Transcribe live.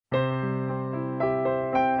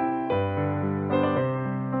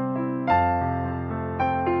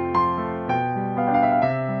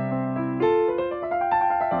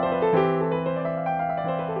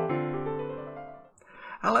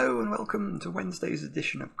welcome to Wednesday's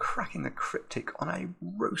edition of Cracking the Cryptic on a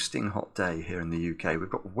roasting hot day here in the UK. We've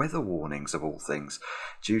got weather warnings of all things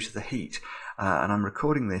due to the heat, and I'm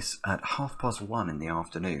recording this at 1:30 in the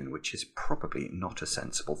afternoon, which is probably not a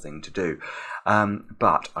sensible thing to do.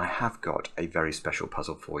 But I have got a very special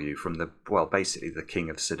puzzle for you from basically the king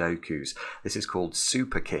of Sudokus. This is called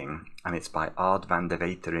Super King, and it's by Ard van de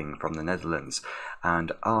Wetering from the Netherlands.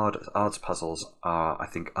 And Ard's puzzles are, I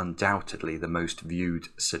think, undoubtedly the most viewed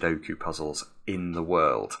Sudoku puzzles in the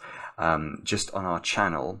world. Just on our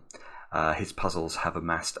channel, his puzzles have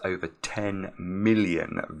amassed over 10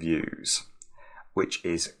 million views, which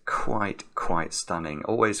is quite stunning.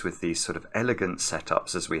 Always with these sort of elegant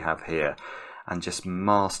setups as we have here, and just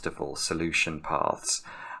masterful solution paths.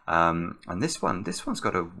 And this one's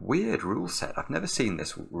got a weird rule set. I've never seen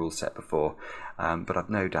this rule set before, but I've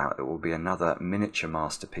no doubt it will be another miniature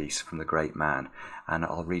masterpiece from the great man, and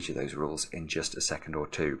I'll read you those rules in just a second or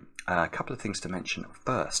two. A couple of things to mention.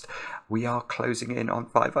 First, we are closing in on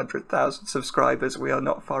 500,000 subscribers. We are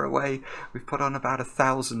not far away. We've put on about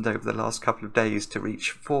 1,000 over the last couple of days to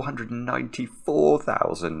reach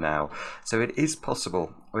 494,000 now. So it is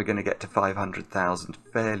possible we're going to get to 500,000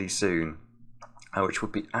 fairly soon, which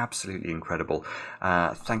would be absolutely incredible.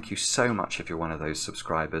 Thank you so much if you're one of those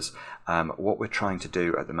subscribers. What we're trying to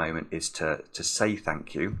do at the moment is to say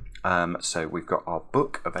thank you. So we've got our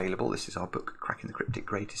book available. This is our book, Cracking the Cryptic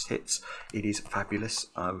Greatest Hits. It is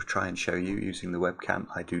fabulous. I will try and show you using the webcam.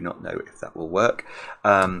 I do not know if that will work.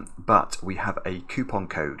 But we have a coupon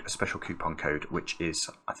code, a special coupon code, which is,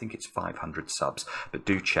 I think it's 500 subs. But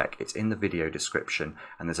do check. It's in the video description,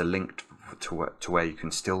 and there's a link to where you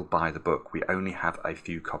can still buy the book. We only have a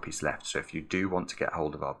few copies left. So if you do want to get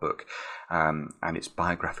hold of our book, and it's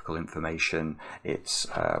biographical information, it's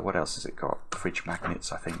what else has it got? Fridge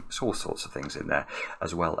magnets, I think. It's all sorts of things in there,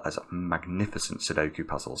 as well as magnificent Sudoku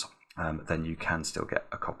puzzles. Then you can still get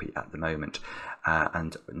a copy at the moment,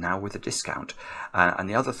 and now with a discount. And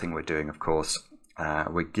the other thing we're doing, of course,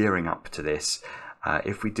 we're gearing up to this.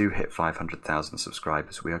 If we do hit 500,000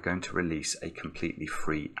 subscribers, we are going to release a completely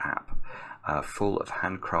free app full of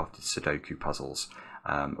handcrafted Sudoku puzzles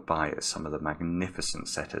by some of the magnificent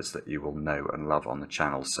setters that you will know and love on the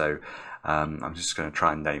channel. So I'm just going to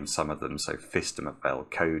try and name some of them. So Fistamabel,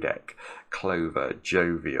 Codec, Clover,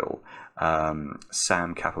 Jovial,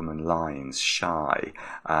 Sam Kappelman Lines, Shy,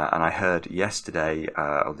 and I heard yesterday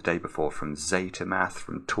or the day before from Zetamath,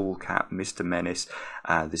 from Toolcat, Mr. Menace,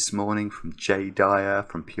 this morning from Jay Dyer,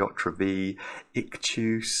 from Piotr V,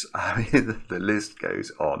 Ictus. I mean, the list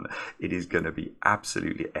goes on. It is going to be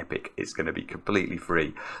absolutely epic. It's going to be completely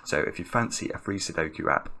free. So if you fancy a free Sudoku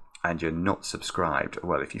app and you're not subscribed,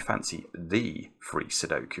 well, if you fancy the free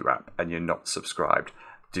Sudoku app and you're not subscribed,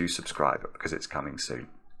 do subscribe, because it's coming soon.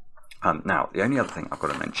 Now, the only other thing I've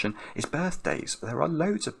got to mention is birthdays. There are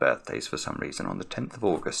loads of birthdays for some reason on the 10th of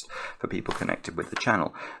August for people connected with the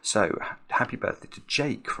channel. So, happy birthday to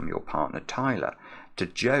Jake from your partner Tyler, to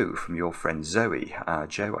Joe from your friend Zoe.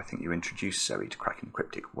 Joe, I think you introduced Zoe to Cracking the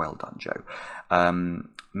Cryptic. Well done, Joe.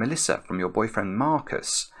 Melissa from your boyfriend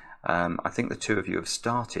Marcus. I think the two of you have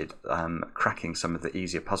started cracking some of the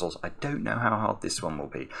easier puzzles. I don't know how hard this one will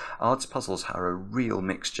be. Ard's puzzles are a real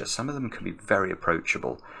mixture. Some of them can be very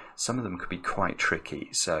approachable. Some of them could be quite tricky.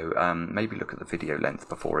 So maybe look at the video length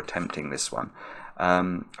before attempting this one.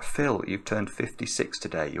 Phil, you've turned 56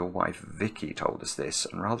 today. Your wife Vicky told us this,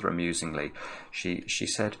 and rather amusingly, she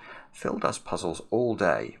said, Phil does puzzles all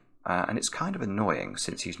day, and it's kind of annoying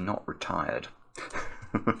since he's not retired.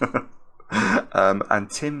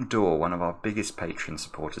 And Tim Dorr, one of our biggest Patreon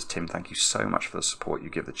supporters. Tim, thank you so much for the support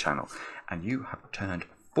you give the channel, and you have turned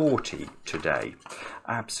 40 today.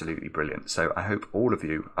 Absolutely brilliant. So I hope all of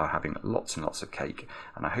you are having lots and lots of cake,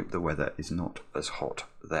 and I hope the weather is not as hot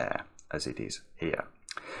there as it is here.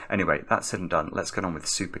 Anyway, that's said and done. Let's get on with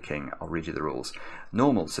Super King. I'll read you the rules.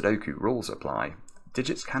 Normal Sudoku rules apply.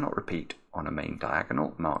 Digits cannot repeat on a main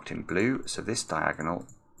diagonal marked in blue, so this diagonal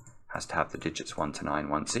has to have the digits 1 to 9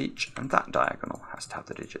 once each, and that diagonal has to have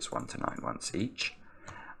the digits 1 to 9 once each.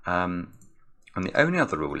 And the only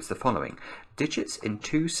other rule is the following. Digits in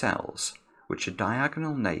two cells, which are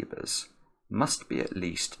diagonal neighbours, must be at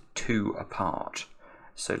least 2 apart.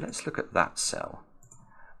 So let's look at that cell.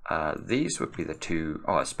 These would be the two,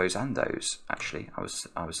 I suppose, and those, actually. I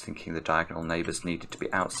was thinking the diagonal neighbours needed to be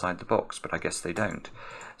outside the box, but I guess they don't.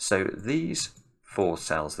 So these 4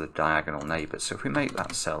 cells are the diagonal neighbours. So if we make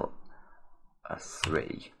that cell a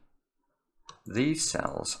 3, these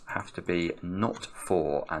cells have to be not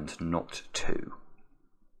 4 and not 2,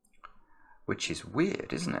 which is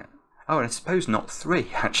weird, isn't it? Oh, and I suppose not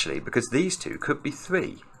 3 actually, because these two could be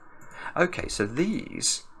 3. Okay, so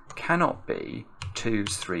these cannot be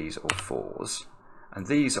 2s, 3s or 4s. And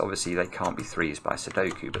these, obviously, they can't be 3s by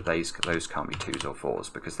Sudoku, but those can't be 2s or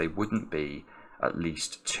 4s because they wouldn't be at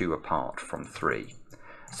least 2 apart from 3.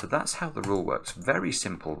 So that's how the rule works. Very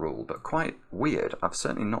simple rule, but quite weird. I've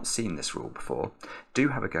certainly not seen this rule before. Do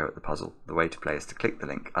have a go at the puzzle. The way to play is to click the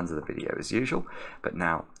link under the video as usual. But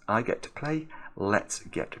now I get to play. Let's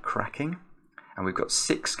get cracking. And we've got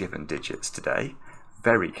 6 given digits today.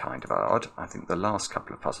 Very kind of Ard. I think the last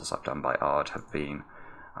couple of puzzles I've done by Ard have been,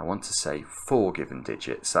 I want to say, 4 given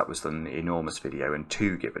digits. That was the enormous video, and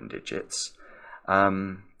 2 given digits.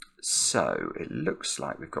 So it looks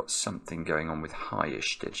like we've got something going on with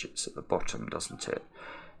highish digits at the bottom, doesn't it?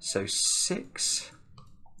 So 6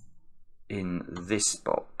 in this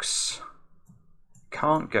box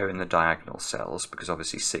can't go in the diagonal cells because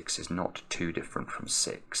obviously 6 is not too different from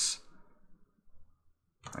 6.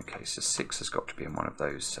 Okay, so 6 has got to be in one of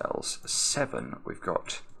those cells. 7, we've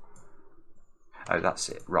got... Oh, that's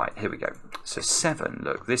it. Right, here we go. So 7,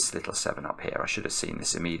 look, this little 7 up here, I should have seen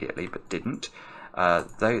this immediately, but didn't.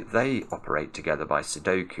 They operate together by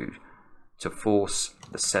Sudoku to force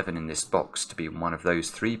the 7 in this box to be in one of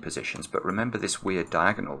those 3 positions. But remember this weird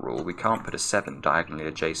diagonal rule, we can't put a 7 diagonally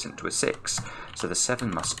adjacent to a 6. So the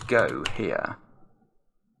 7 must go here,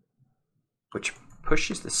 which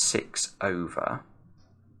pushes the 6 over.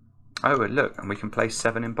 Oh, and look, and we can place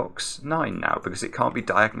 7 in box 9 now because it can't be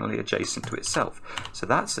diagonally adjacent to itself. So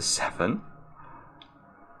that's a 7.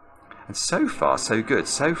 And so far, so good.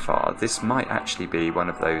 So far, this might actually be one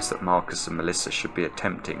of those that Marcus and Melissa should be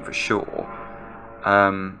attempting for sure.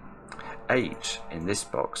 8 in this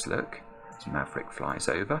box, look. As Maverick flies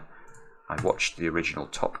over. I watched the original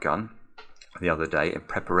Top Gun the other day in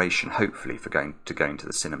preparation, hopefully, for going to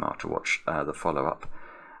the cinema to watch the follow-up.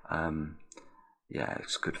 Yeah,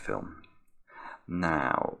 it's a good film.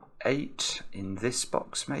 Now, 8 in this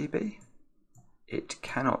box, maybe? It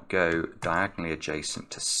cannot go diagonally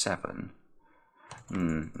adjacent to 7.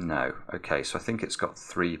 No. Okay, so I think it's got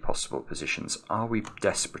 3 possible positions. Are we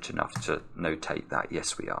desperate enough to notate that?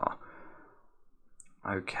 Yes, we are.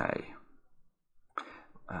 Okay.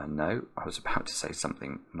 No, I was about to say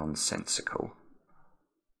something nonsensical.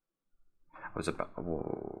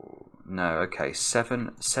 No, okay,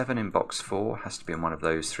 7 in box 4 has to be in one of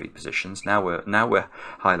those 3 positions. Now we're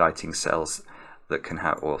highlighting cells that can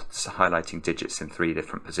have, or highlighting digits in 3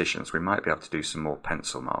 different positions. We might be able to do some more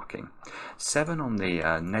pencil marking. 7 on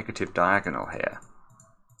the negative diagonal here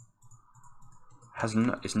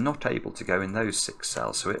is not able to go in those 6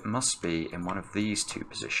 cells, so it must be in one of these 2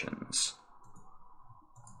 positions.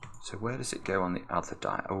 So where does it go on the other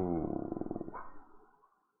diagonal? Oh.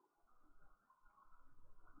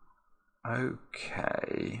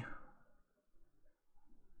 Okay,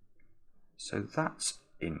 so that's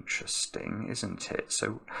interesting, isn't it?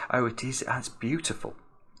 So, oh, it is. That's beautiful.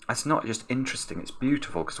 That's not just interesting, it's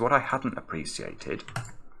beautiful, because what I hadn't appreciated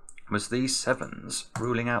was these 7s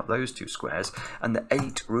ruling out those 2 squares and the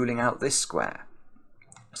 8 ruling out this square.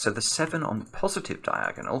 So the 7 on the positive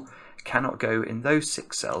diagonal cannot go in those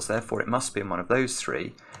 6 cells, therefore it must be in one of those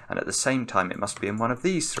 3, and at the same time it must be in one of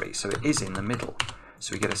these 3, so it is in the middle.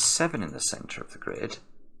 So we get a 7 in the centre of the grid.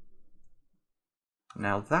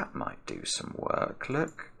 Now that might do some work,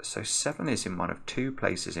 look. So 7 is in one of 2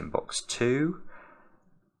 places in box 2.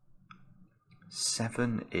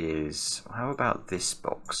 7 is... how about this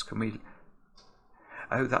box? Can we...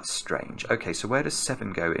 oh, that's strange. Okay, so where does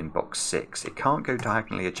 7 go in box 6? It can't go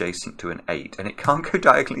diagonally adjacent to an 8, and it can't go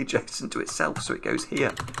diagonally adjacent to itself, so it goes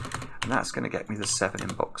here. And that's going to get me the 7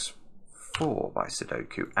 in box 4 by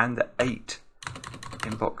Sudoku, and the 8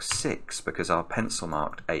 in box 6, because our pencil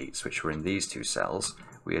marked 8s, which were in these 2 cells,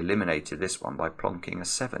 we eliminated this one by plonking a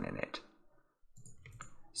 7 in it.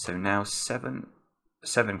 So now 7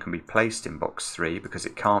 can be placed in box 3 because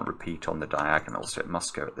it can't repeat on the diagonal, so it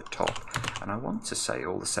must go at the top. And I want to say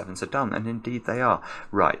all the 7s are done, and indeed they are.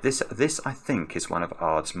 Right, this I think is one of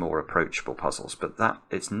Ard's more approachable puzzles, but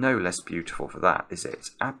it's no less beautiful for that, is it?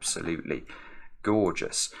 It's absolutely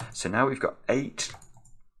gorgeous. So now we've got 8.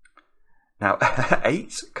 Now,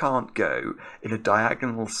 8 can't go in a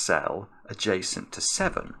diagonal cell adjacent to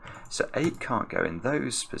 7. So 8 can't go in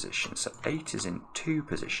those positions. So 8 is in 2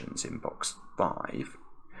 positions in box 5,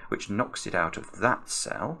 which knocks it out of that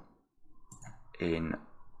cell in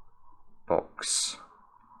box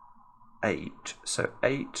 8. So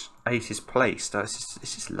 8 is placed. Oh,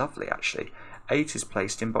 this is lovely, actually. 8 is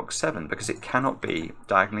placed in box 7 because it cannot be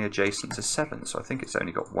diagonally adjacent to 7. So I think it's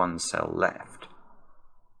only got 1 cell left.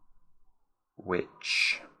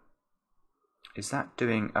 Which is that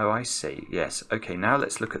doing? Oh, I see. Yes. Okay, now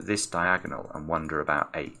let's look at this diagonal and wonder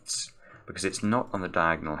about 8s. because it's not on the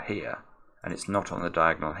diagonal here, and it's not on the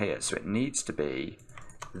diagonal here, so it needs to be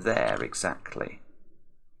there exactly,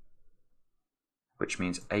 which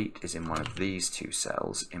means 8 is in one of these two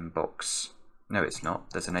cells in box. No, it's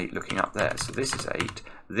not. There's an 8 looking up there, so this is 8,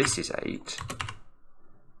 this is 8,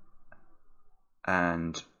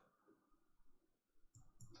 and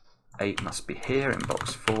 8 must be here in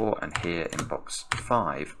box 4 and here in box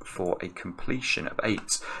 5 for a completion of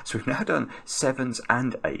 8s. So we've now done 7s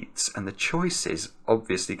and 8s, and the choice is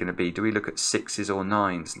obviously going to be, do we look at 6s or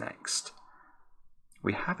 9s next?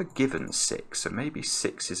 We have a given 6, so maybe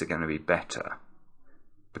 6s are going to be better,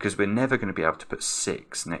 because we're never going to be able to put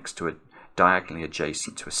 6 next to a diagonally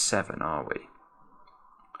adjacent to a 7, are we?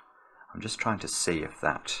 I'm just trying to see if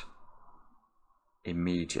that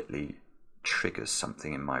immediately triggers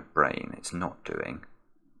something in my brain. It's not doing.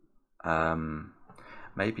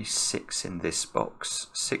 Maybe 6 in this box.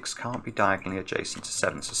 6 can't be diagonally adjacent to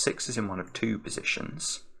 7, so 6 is in one of 2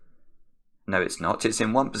 positions. No, it's not. It's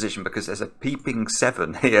in one position because there's a peeping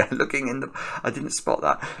 7 here looking in the... I didn't spot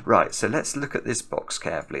that. Right, so let's look at this box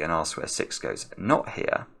carefully and ask where 6 goes. Not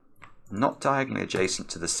here. Not diagonally adjacent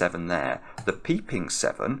to the 7 there. The peeping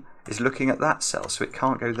 7 is looking at that cell, so it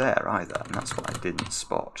can't go there either, and that's what I didn't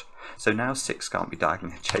spot. So now 6 can't be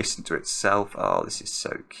diagonally adjacent to itself. Oh, this is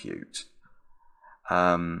so cute.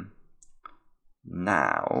 Now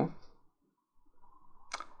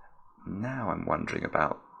I'm wondering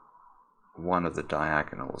about one of the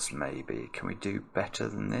diagonals maybe. Can we do better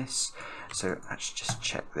than this? So let's just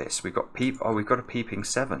check this. We've got we've got a peeping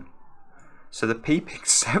 7. So the peeping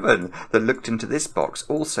 7 that looked into this box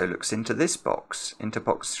also looks into this box, into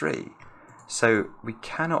box 3. So we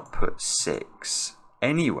cannot put 6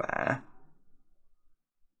 anywhere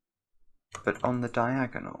but on the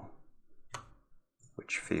diagonal,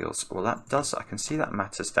 which feels, well, that does, I can see that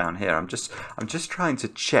matters down here. I'm just trying to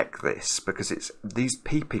check this because these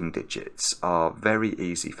peeping digits are very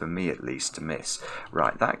easy for me at least to miss.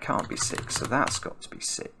 Right, that can't be 6, so that's got to be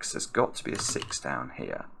 6. There's got to be a 6 down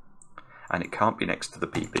here. And it can't be next to the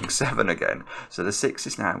peeping 7 again. So the 6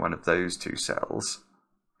 is now one of those 2 cells.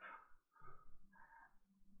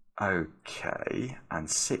 Okay, and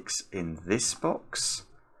 6 in this box.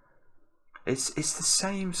 It's the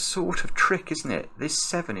same sort of trick, isn't it? This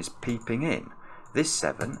 7 is peeping in. This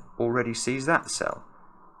 7 already sees that cell.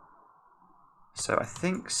 So I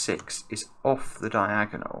think 6 is off the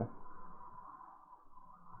diagonal.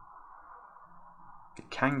 It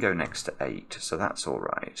can go next to 8, so that's all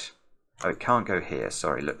right. Oh, it can't go here.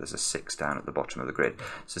 Sorry, look, there's a 6 down at the bottom of the grid.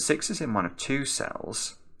 So 6 is in one of 2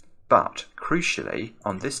 cells, but crucially,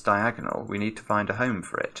 on this diagonal, we need to find a home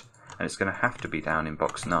for it. And it's going to have to be down in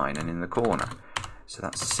box 9 and in the corner. So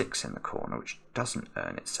that's 6 in the corner, which doesn't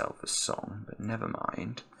earn itself a song, but never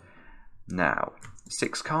mind. Now,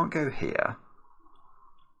 6 can't go here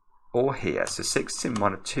or here. So 6 is in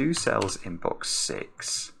one of 2 cells in box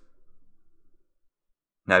 6.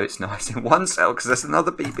 No, it's not. It's in 1 cell because there's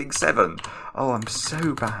another peeping 7. Oh, I'm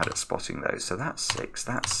so bad at spotting those. So that's 6.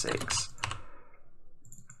 That's 6.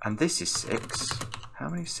 And this is 6. How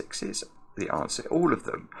many 6s? The answer, all of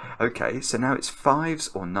them. Okay, so now it's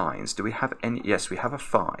 5s or 9s. Do we have any? Yes, we have a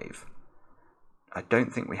 5. I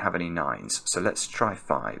don't think we have any 9s. So let's try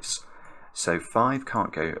 5s. So 5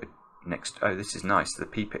 can't go next. Oh, this is nice.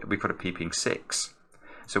 We've got a peeping 6.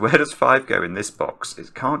 So where does 5 go in this box?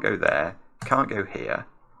 It can't go there. Can't go here,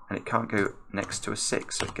 and it can't go next to a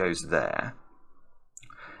 6, so it goes there.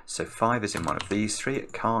 So 5 is in one of these 3.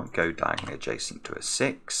 It can't go diagonally adjacent to a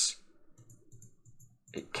 6.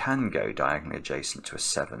 It can go diagonally adjacent to a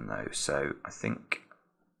 7 though, so I think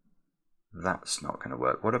that's not going to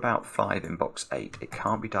work. What about 5 in box 8? It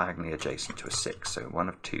can't be diagonally adjacent to a 6, so one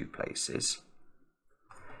of 2 places.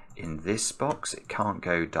 In this box, it can't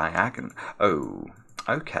go diagonal. Oh,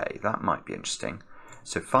 okay, that might be interesting.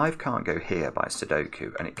 So 5 can't go here by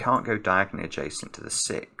Sudoku, and it can't go diagonally adjacent to the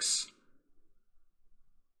 6.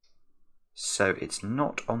 So it's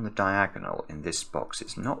not on the diagonal in this box.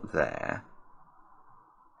 It's not there.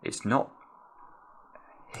 It's not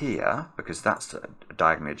here, because that's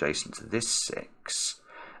diagonally adjacent to this 6.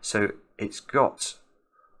 So it's got,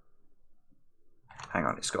 hang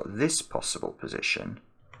on, it's got this possible position,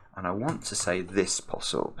 and I want to say this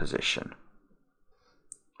possible position.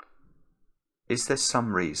 Is there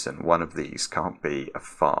some reason one of these can't be a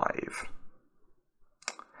 5?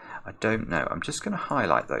 I don't know. I'm just going to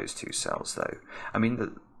highlight those 2 cells though. I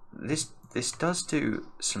mean, this does do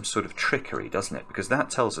some sort of trickery, doesn't it? Because that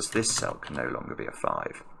tells us this cell can no longer be a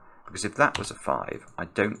 5. Because if that was a 5, I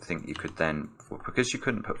don't think you could then, well, because you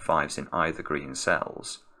couldn't put 5s in either green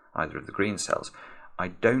cells, either of the green cells, I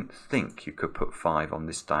don't think you could put 5 on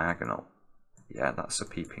this diagonal. Yeah, that's a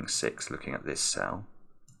peeping 6 looking at this cell.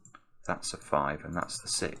 That's a 5 and that's the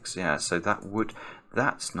 6. Yeah, so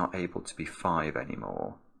that's not able to be 5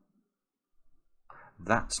 anymore.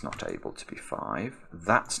 That's not able to be 5.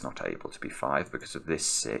 That's not able to be 5 because of this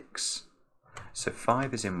 6. So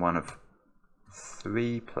 5 is in one of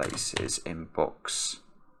 3 places in box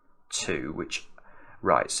 2, which...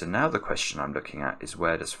 Right, so now the question I'm looking at is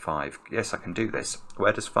where does 5... Yes, I can do this.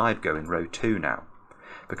 Where does 5 go in row 2 now?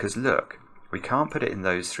 Because look, we can't put it in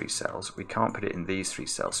those 3 cells. We can't put it in these 3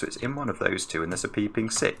 cells. So it's in one of those 2 and there's a peeping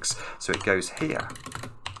 6. So it goes here,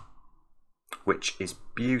 which is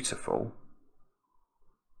beautiful.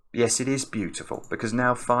 Yes, it is beautiful because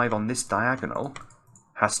now 5 on this diagonal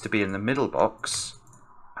has to be in the middle box.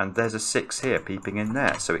 And there's a 6 here peeping in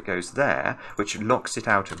there. So it goes there, which locks it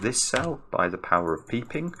out of this cell by the power of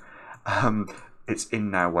peeping. It's in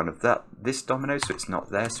now one of this domino, so it's not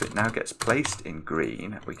there. So it now gets placed in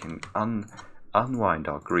green. We can unwind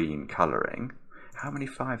our green colouring. How many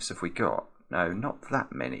 5s have we got? No, not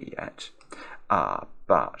that many yet.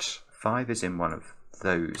 But 5 is in one of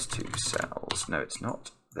those 2 cells. No, it's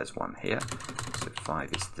not. There's one here. So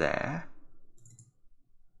 5 is there.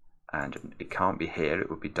 And it can't be here, it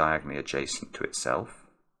would be diagonally adjacent to itself.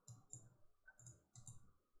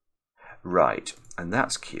 Right, and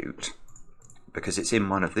that's cute, because it's in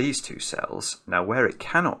one of these 2 cells. Now where it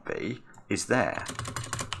cannot be is there,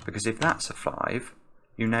 because if that's a 5,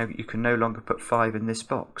 you can no longer put 5 in this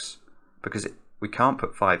box, because we can't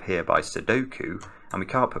put 5 here by Sudoku, and we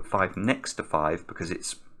can't put 5 next to 5 because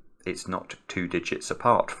it's not 2 digits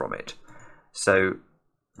apart from it. So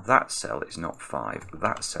that cell is not 5,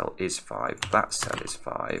 that cell is 5, that cell is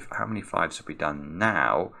 5. How many 5s have we done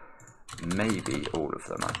now? Maybe all of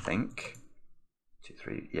them, I think. 2,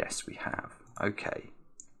 3, yes, we have. Okay.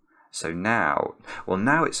 So now, well,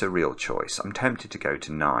 now it's a real choice. I'm tempted to go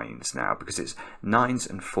to 9s now, because it's 9s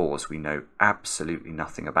and 4s we know absolutely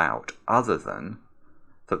nothing about, other than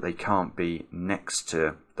that they can't be next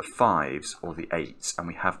to the 5s or the 8s, and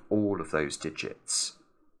we have all of those digits.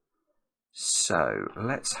 So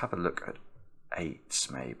let's have a look at 8s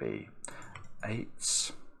maybe.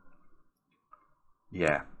 8s.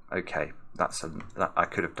 Yeah, okay. I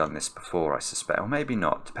could have done this before, I suspect. Or maybe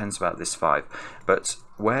not. Depends about this 5. But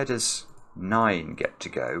where does 9 get to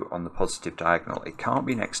go on the positive diagonal? It can't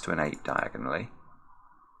be next to an 8 diagonally.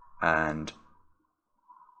 And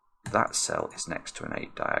that cell is next to an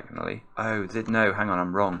 8 diagonally. Oh, no, hang on,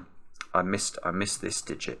 I'm wrong. I missed this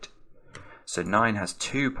digit. So 9 has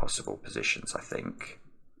 2 possible positions, I think.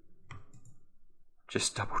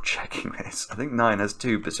 Just double checking this. I think 9 has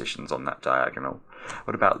 2 positions on that diagonal.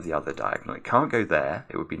 What about the other diagonal? It can't go there.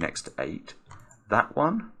 It would be next to 8. That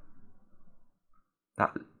one?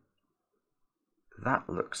 That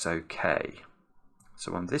looks okay.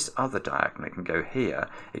 So on this other diagonal, it can go here.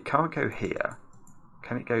 It can't go here.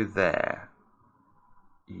 Can it go there?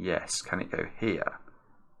 Yes. Can it go here?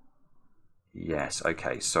 Yes,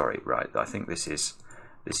 okay, sorry, right. I think this is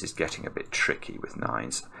getting a bit tricky with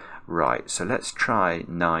 9s. Right, so let's try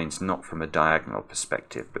 9s not from a diagonal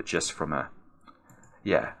perspective, but just from a...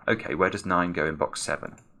 Yeah, okay, where does 9 go in box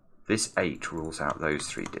 7? This 8 rules out those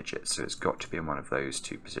 3 digits, so it's got to be in one of those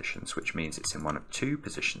 2 positions, which means it's in one of 2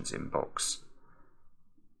 positions in box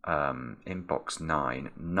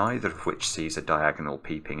 9, neither of which sees a diagonal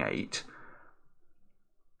peeping 8.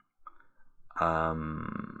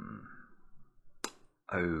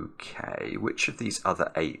 Okay, which of these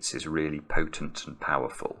other 8s is really potent and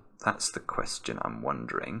powerful? That's the question I'm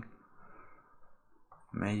wondering.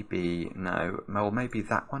 Maybe, no, well, maybe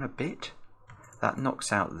that one a bit? That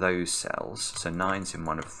knocks out those cells, so 9's in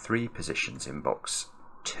one of 3 positions in box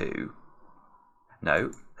 2.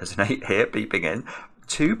 No, there's an 8 here peeping in.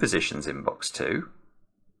 2 positions in box 2.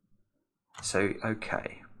 So,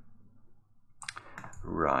 okay.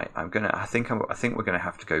 Right, I think we're gonna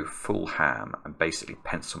have to go full ham and basically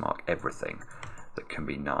pencil mark everything that can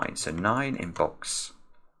be 9. So 9 in box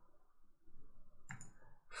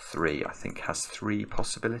 3, I think, has 3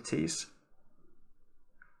 possibilities,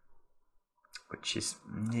 which is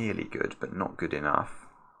nearly good, but not good enough.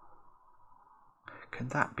 Can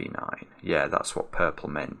that be 9? Yeah, that's what purple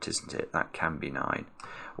meant, isn't it? That can be 9.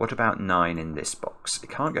 What about 9 in this box? It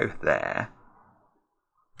can't go there.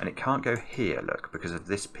 And it can't go here, look, because of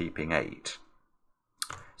this peeping 8.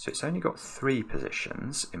 So it's only got 3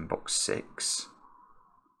 positions in box 6.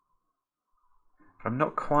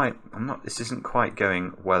 But this isn't quite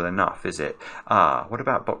going well enough, is it? What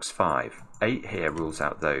about box 5? 8 here rules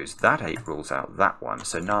out those. That 8 rules out that one.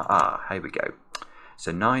 So here we go.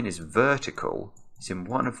 So 9 is vertical. It's in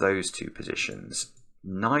one of those 2 positions,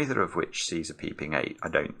 neither of which sees a peeping 8, I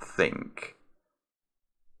don't think.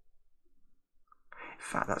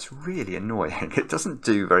 fact, that's really annoying. It doesn't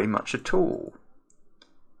do very much at all.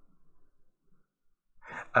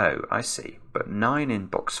 Oh, I see. But 9 in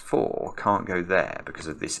box 4 can't go there because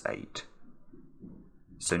of this 8.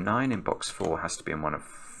 So 9 in box 4 has to be in one of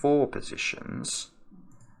 4 positions.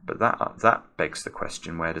 But that begs the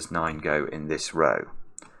question, where does 9 go in this row?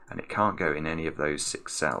 And it can't go in any of those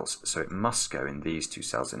 6 cells. So it must go in these 2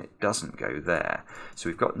 cells, and it doesn't go there. So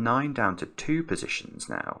we've got 9 down to 2 positions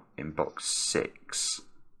now in box 6.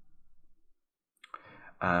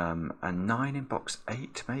 And 9 in box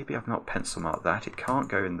 8, maybe. I've not pencil marked that. It can't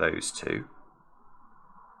go in those 2.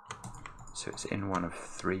 So it's in one of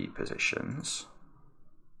 3 positions.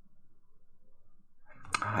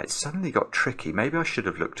 It's suddenly got tricky. Maybe I should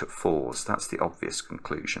have looked at 4s. That's the obvious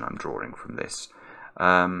conclusion I'm drawing from this.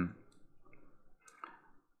 Bother.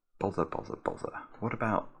 What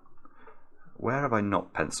about, where have I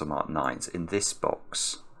not pencil marked 9s? In this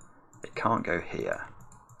box. It can't go here.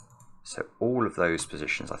 So all of those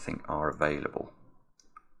positions I think are available.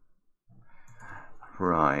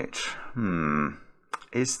 Right.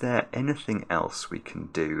 Is there anything else we can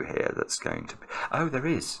do here that's going to be... Oh, there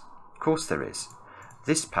is. Of course there is.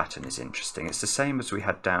 This pattern is interesting. It's the same as we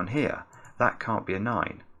had down here. That can't be a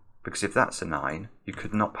 9. Because if that's a 9, you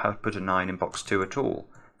could not have put a 9 in box 2 at all.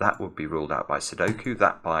 That would be ruled out by Sudoku,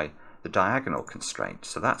 that by the diagonal constraint.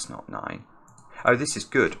 So that's not 9. Oh, this is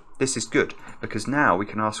good. This is good, because now we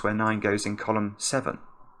can ask where 9 goes in column 7.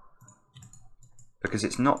 Because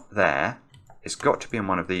it's not there. It's got to be in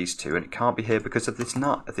one of these 2, and it can't be here because of this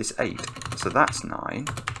 8. So that's 9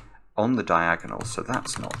 on the diagonal, so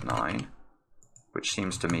that's not 9. Which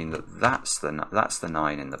seems to mean that that's the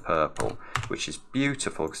 9 in the purple, which is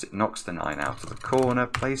beautiful because it knocks the 9 out of the corner,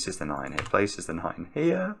 places the 9 here, places the 9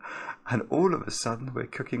 here, and all of a sudden we're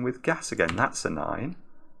cooking with gas again. That's a 9.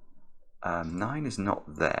 9 is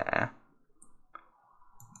not there.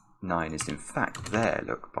 9 is in fact there,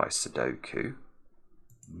 look, by Sudoku.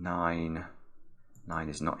 9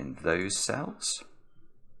 is not in those cells.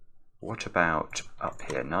 What about up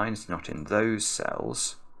here? 9 is not in those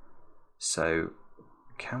cells. So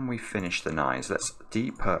can we finish the 9s? Let's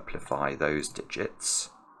depurplify those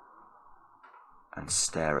digits and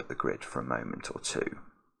stare at the grid for a moment or two.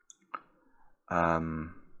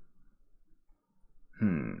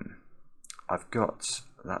 I've got,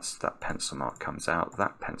 that pencil mark comes out,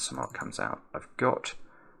 that pencil mark comes out. I've got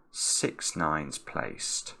 6 9s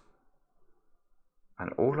placed.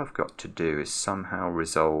 And all I've got to do is somehow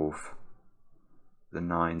resolve the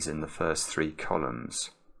 9s in the first 3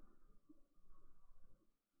 columns.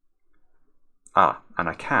 And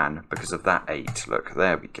I can because of that 8. Look,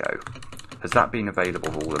 there we go. Has that been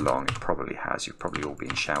available all along? It probably has. You've probably all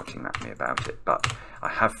been shouting at me about it. But I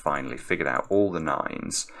have finally figured out all the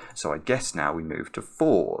 9s. So I guess now we move to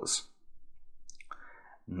 4s.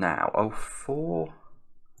 Now, 4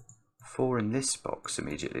 in this box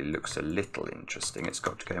immediately looks a little interesting. It's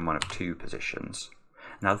got to go in one of 2 positions.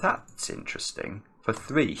 Now that's interesting for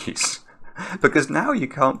 3s. Because now you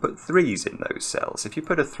can't put 3s in those cells. If you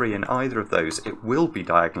put a 3 in either of those, it will be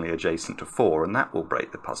diagonally adjacent to 4, and that will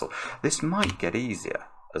break the puzzle. This might get easier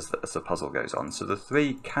as the puzzle goes on. So the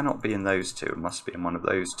 3 cannot be in those 2. It must be in one of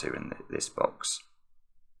those 2 in this box.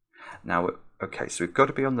 Now, okay, so we've got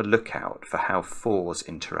to be on the lookout for how 4s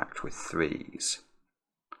interact with 3s.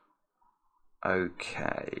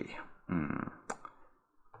 Okay.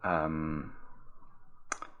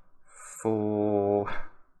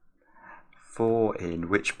 4 in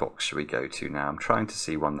which box should we go to now? I'm trying to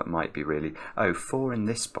see one that might be really... 4 in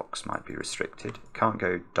this box might be restricted. Can't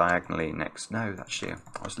go diagonally next. No, actually,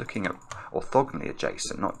 I was looking at orthogonally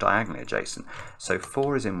adjacent, not diagonally adjacent. So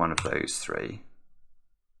 4 is in one of those 3.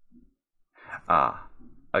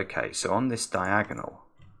 Okay, so on this diagonal,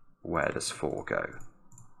 where does 4 go?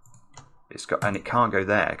 It's got, and it can't go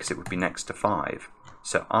there because it would be next to 5.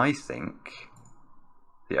 So I think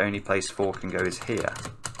the only place 4 can go is here.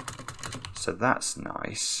 So that's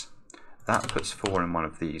nice. That puts 4 in one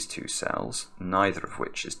of these 2 cells, neither of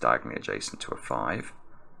which is diagonally adjacent to a 5.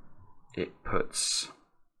 It puts...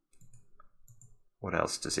 What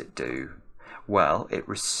else does it do? Well, it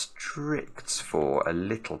restricts 4 a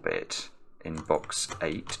little bit in box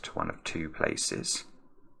 8 to one of 2 places.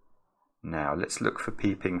 Now, let's look for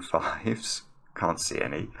peeping 5s. Can't see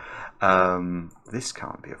any. This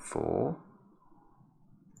can't be a 4.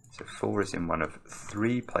 So 4 is in one of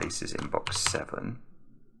 3 places in box 7.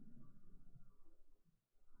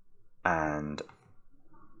 And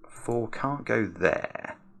 4 can't go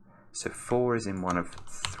there. So 4 is in one of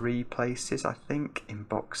 3 places, I think, in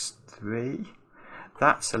box 3.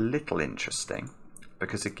 That's a little interesting.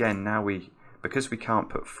 Because again, now because we can't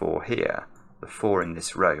put 4 here, the 4 in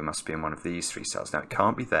this row must be in one of these 3 cells. Now it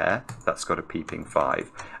can't be there, that's got a peeping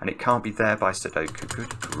 5, and it can't be there by Sudoku.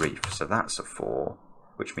 Good grief, so that's a 4,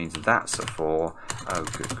 which means that's a 4. Oh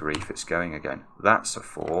good grief, it's going again. That's a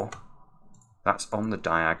 4. That's on the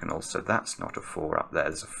diagonal, so that's not a 4 up there.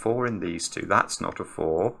 There's a 4 in these two, that's not a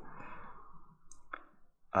 4.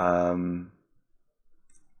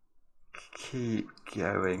 Keep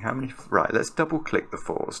going. How many? Right, let's double click the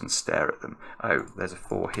 4s and stare at them. Oh, there's a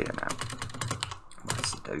 4 here now. My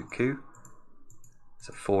Sudoku. There's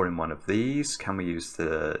a 4 in one of these. Can we use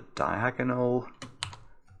the diagonal?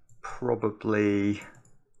 Probably.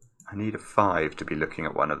 I need a 5 to be looking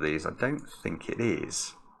at one of these. I don't think it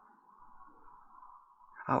is.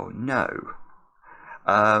 Oh no.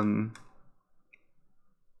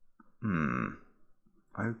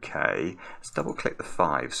 Okay, let's double click the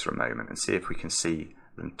 5s for a moment and see if we can see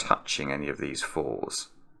them touching any of these 4s.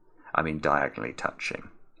 I mean diagonally touching.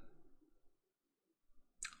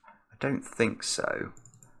 I don't think so.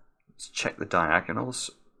 Let's check the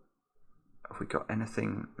diagonals. Have we got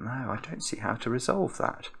anything? No, I don't see how to resolve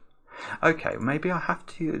that. Okay, maybe I have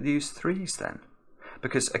to use 3s then.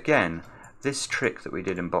 Because again, this trick that we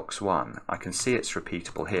did in box 1, I can see it's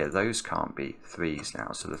repeatable here. Those can't be 3s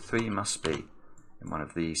now, so the 3 must be in one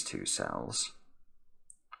of these 2 cells,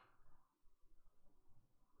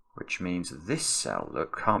 which means this cell,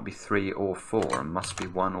 look, can't be 3 or 4 and must be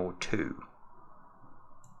 1 or 2.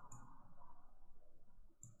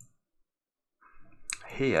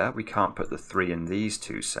 Here we can't put the 3 in these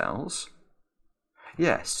 2 cells.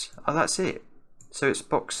 Yes, oh, that's it. So it's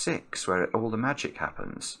box 6 where all the magic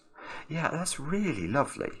happens. Yeah, that's really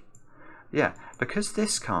lovely. Yeah, because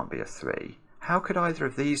this can't be a 3, how could either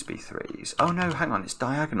of these be 3s? Oh no, hang on, it's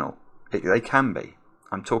diagonal. They can be.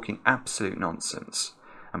 I'm talking absolute nonsense.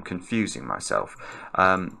 I'm confusing myself.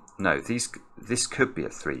 No, this could be a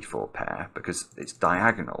 3-4 pair because it's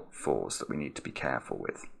diagonal 4s that we need to be careful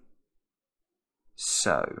with.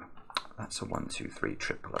 So, that's a 1, 2, 3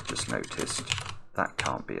 triple I've just noticed. That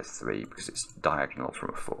can't be a 3 because it's diagonal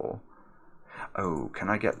from a 4. Oh, can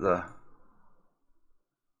I get the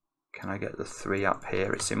 3 up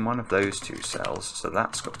here? It's in one of those 2 cells, so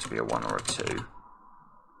that's got to be a 1 or a 2.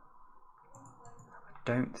 I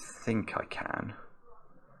don't think I can.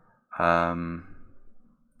 I've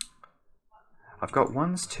got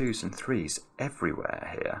 1s, 2s and 3s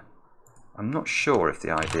everywhere here. I'm not sure if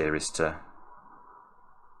the idea is to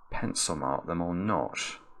pencil mark them or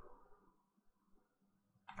not.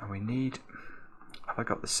 And we need... Have I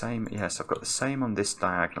got the same? Yes, I've got the same on this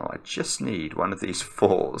diagonal. I just need one of these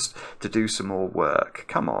 4s to do some more work.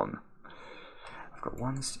 Come on. I've got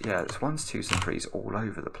 1s, yeah, there's 1s, 2s and 3s all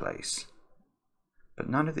over the place. But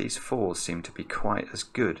none of these 4s seem to be quite as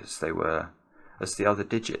good as they were, as the other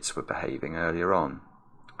digits were behaving earlier on.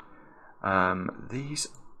 This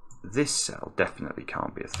cell definitely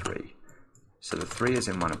can't be a 3. So the 3 is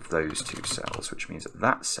in one of those 2 cells, which means that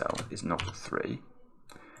that cell is not a 3.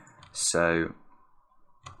 So...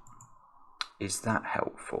 is that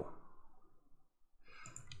helpful?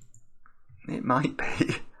 It might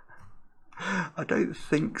be. I don't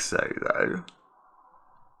think so, though.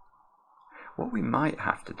 What we might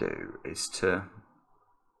have to do is to...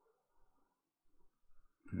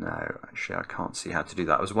 No, actually I can't see how to do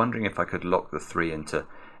that. I was wondering if I could lock the 3 into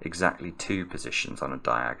exactly 2 positions on a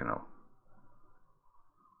diagonal.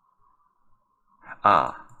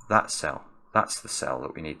 Ah, that cell. That's the cell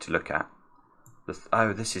that we need to look at.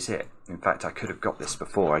 Oh, this is it. In fact, I could have got this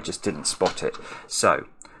before, I just didn't spot it. So,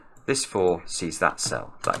 this 4 sees that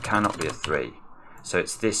cell. That cannot be a 3. So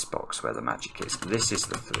it's this box where the magic is. This is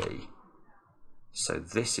the 3. So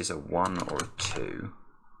this is a 1 or a 2.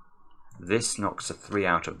 This knocks a 3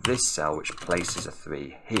 out of this cell, which places a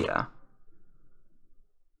 3 here.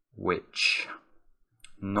 Which...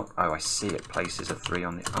 oh, I see, it places a 3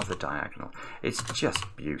 on the other diagonal. It's just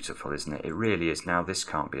beautiful, isn't it? It really is. Now this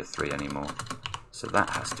can't be a 3 anymore. So that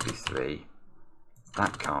has to be 3.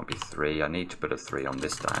 That can't be 3. I need to put a 3 on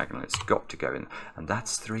this diagonal. It's got to go in. And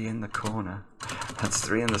that's 3 in the corner. That's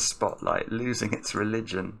 3 in the spotlight, losing its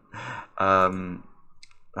religion.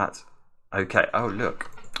 That's... okay, oh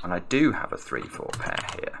look. And I do have a 3-4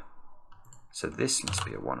 pair here. So this must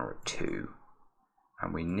be a 1 or a 2.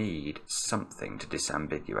 And we need something to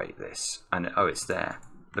disambiguate this. And oh, it's there.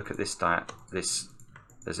 Look at this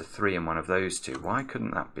there's a 3 in one of those 2. Why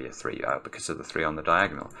couldn't that be a 3? Oh, because of the 3 on the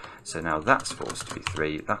diagonal. So now that's forced to be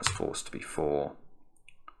 3. That's forced to be 4.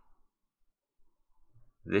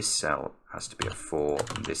 This cell has to be a 4.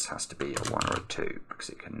 And this has to be a 1 or a 2. Because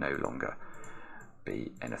it can no longer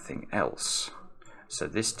be anything else. So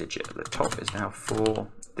this digit at the top is now 4.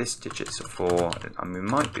 This digit's a 4. And we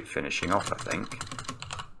might be finishing off, I think.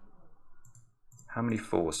 How many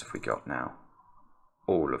 4s have we got now?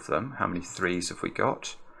 All of them. How many 3s have we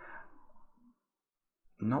got?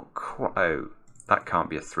 Not quite. Oh, that can't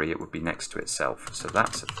be a 3. It would be next to itself. So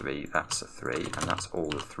that's a 3, that's a 3, and that's all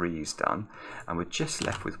the 3s done. And we're just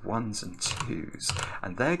left with 1s and 2s.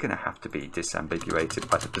 And they're going to have to be disambiguated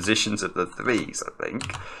by the positions of the 3s, I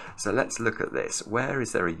think. So let's look at this. Where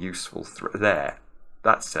is there a useful 3? There.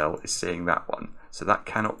 That cell is seeing that one. So that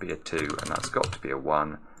cannot be a 2, and that's got to be a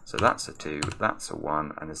 1. So that's a 2, that's a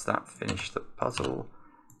 1, and has that finished the puzzle?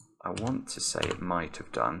 I want to say it might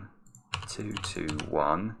have done. 2, 2,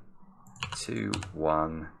 1, 2,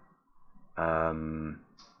 1. Have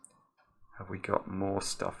we got more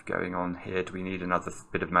stuff going on here? Do we need another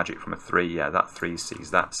bit of magic from a 3? Yeah, that 3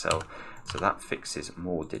 sees that cell. So that fixes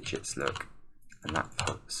more digits, look. And that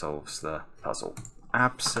solves the puzzle.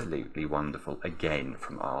 Absolutely wonderful, again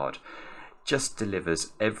from Ard. Just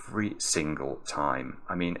delivers every single time.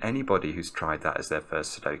 I mean, anybody who's tried that as their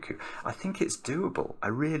first Sudoku, I think it's doable. I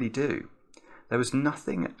really do. There was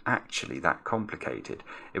nothing actually that complicated.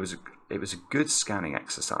 It was a good scanning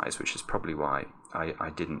exercise, which is probably why I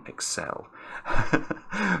didn't excel.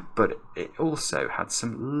 But it also had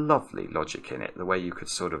some lovely logic in it, the way you could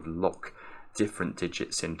sort of lock different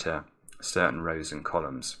digits into certain rows and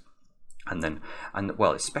columns. And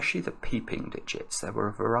well, especially the peeping digits, there were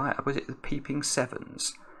a variety. Was it the peeping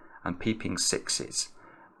 7s and peeping 6s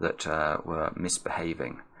that were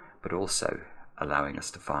misbehaving, but also allowing us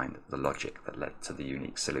to find the logic that led to the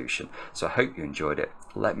unique solution. So I hope you enjoyed it.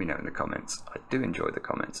 Let me know in the comments. I do enjoy the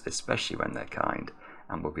comments, especially when they're kind,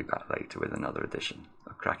 and we'll be back later with another edition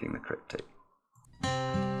of Cracking the Cryptic.